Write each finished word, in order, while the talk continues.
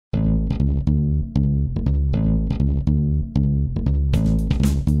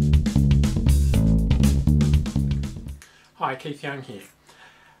Hi, Keith Young here.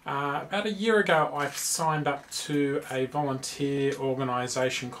 About a year ago I signed up to a volunteer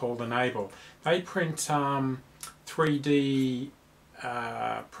organisation called e-NABLE. They print 3D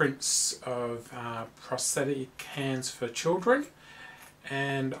prints of prosthetic hands for children,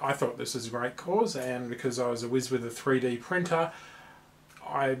 and I thought this was a great cause, and because I was a whiz with a 3D printer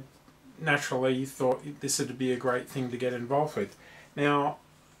I naturally thought this would be a great thing to get involved with. Now,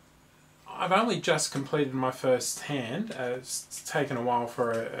 I've only just completed my first hand. It's taken a while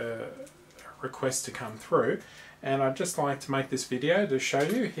for a request to come through, and I'd just like to make this video to show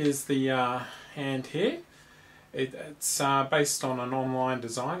you. Here's the hand here. It's based on an online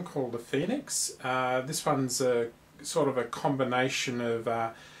design called the Phoenix. This one's a sort of a combination of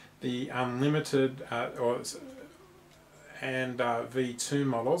the Unlimited and V2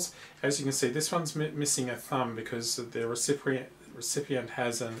 models. As you can see, this one's missing a thumb because the recipient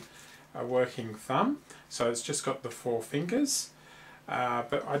has a working thumb, so it's just got the 4 fingers.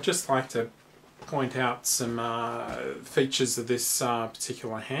 But I'd just like to point out some features of this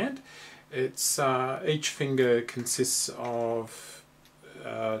particular hand. It's each finger consists of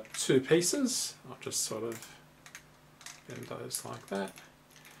 2 pieces. I'll just sort of bend those like that.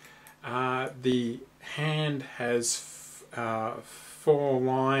 The hand has 4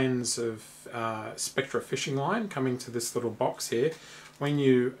 lines of spectra fishing line coming to this little box here. When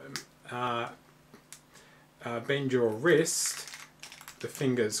you bend your wrist, the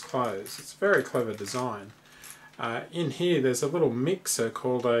fingers close. It's a very clever design. In here there's a little mixer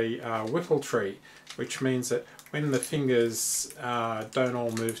called a whipple tree, which means that when the fingers don't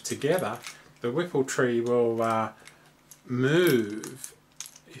all move together, the whipple tree will move.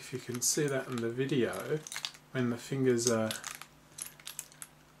 If you can see that in the video, when the fingers are...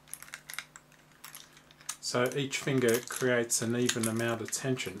 So each finger creates an even amount of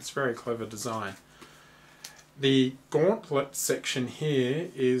tension. It's a very clever design. The gauntlet section here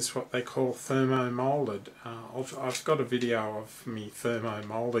is what they call thermo-molded. I've got a video of me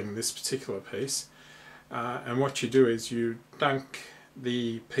thermo-molding this particular piece. And what you do is you dunk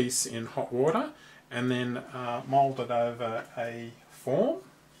the piece in hot water and then mould it over a form.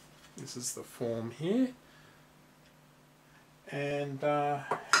 This is the form here. And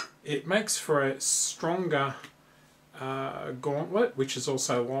it makes for a stronger gauntlet, which is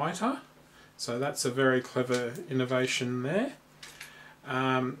also lighter. So that's a very clever innovation there.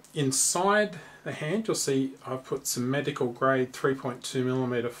 Inside the hand you'll see I've put some medical grade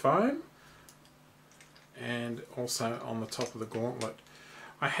 3.2mm foam, and also on the top of the gauntlet.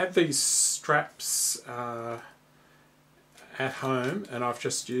 I had these straps at home and I've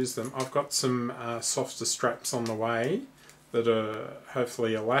just used them. I've got some softer straps on the way that are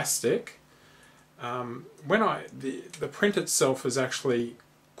hopefully elastic. The print itself is actually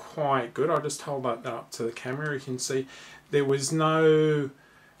quite good. I'll just hold that up to the camera. You can see there was no...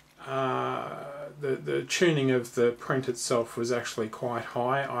 the tuning of the print itself was actually quite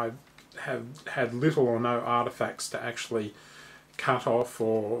high. I have had little or no artifacts to actually cut off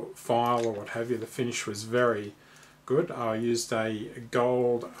or file or what have you. The finish was very good. I used a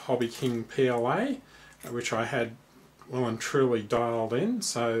gold Hobby King PLA, which I had well and truly dialed in,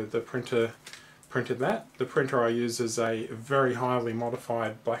 so the printer printed that. The printer I use is a very highly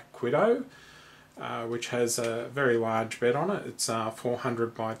modified Black Widow, which has a very large bed on it. It's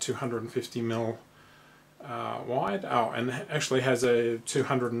 400 by 250mm wide. Oh, and actually has a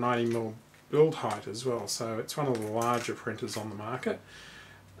 290mm build height as well, so it's one of the larger printers on the market.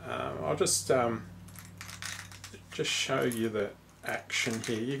 I'll just show you the action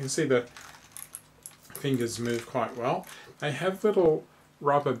here. You can see the fingers move quite well. They have little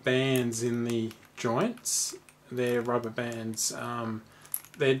rubber bands in the joints. They're rubber bands.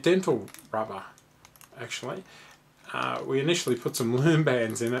 They're dental rubber, actually. We initially put some loom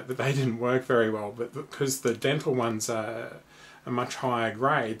bands in it, but they didn't work very well. But because the dental ones are a much higher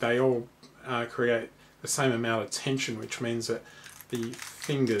grade, they all create the same amount of tension, which means that the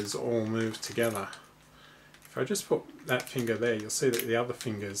fingers all move together. If I just put that finger there, you'll see that the other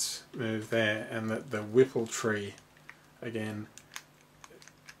fingers move there, and that the whipple tree again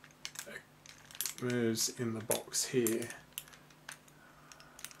moves in the box here.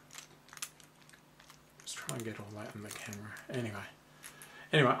 Just try and get all that in the camera.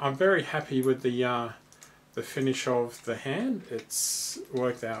 Anyway, I'm very happy with the finish of the hand. It's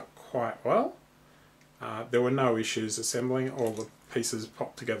worked out quite well. There were no issues assembling. All the pieces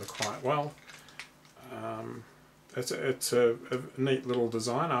popped together quite well. It's a neat little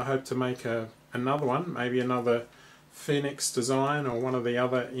design. I hope to make another one, maybe another Phoenix design or one of the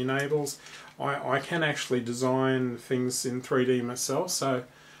other e-NABLEs. I can actually design things in 3D myself, so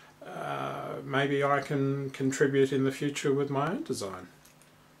maybe I can contribute in the future with my own design.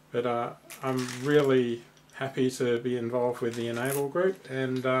 But I'm really happy to be involved with the e-NABLE group,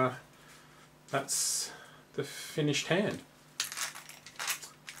 and that's the finished hand.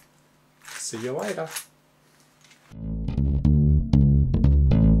 See you later.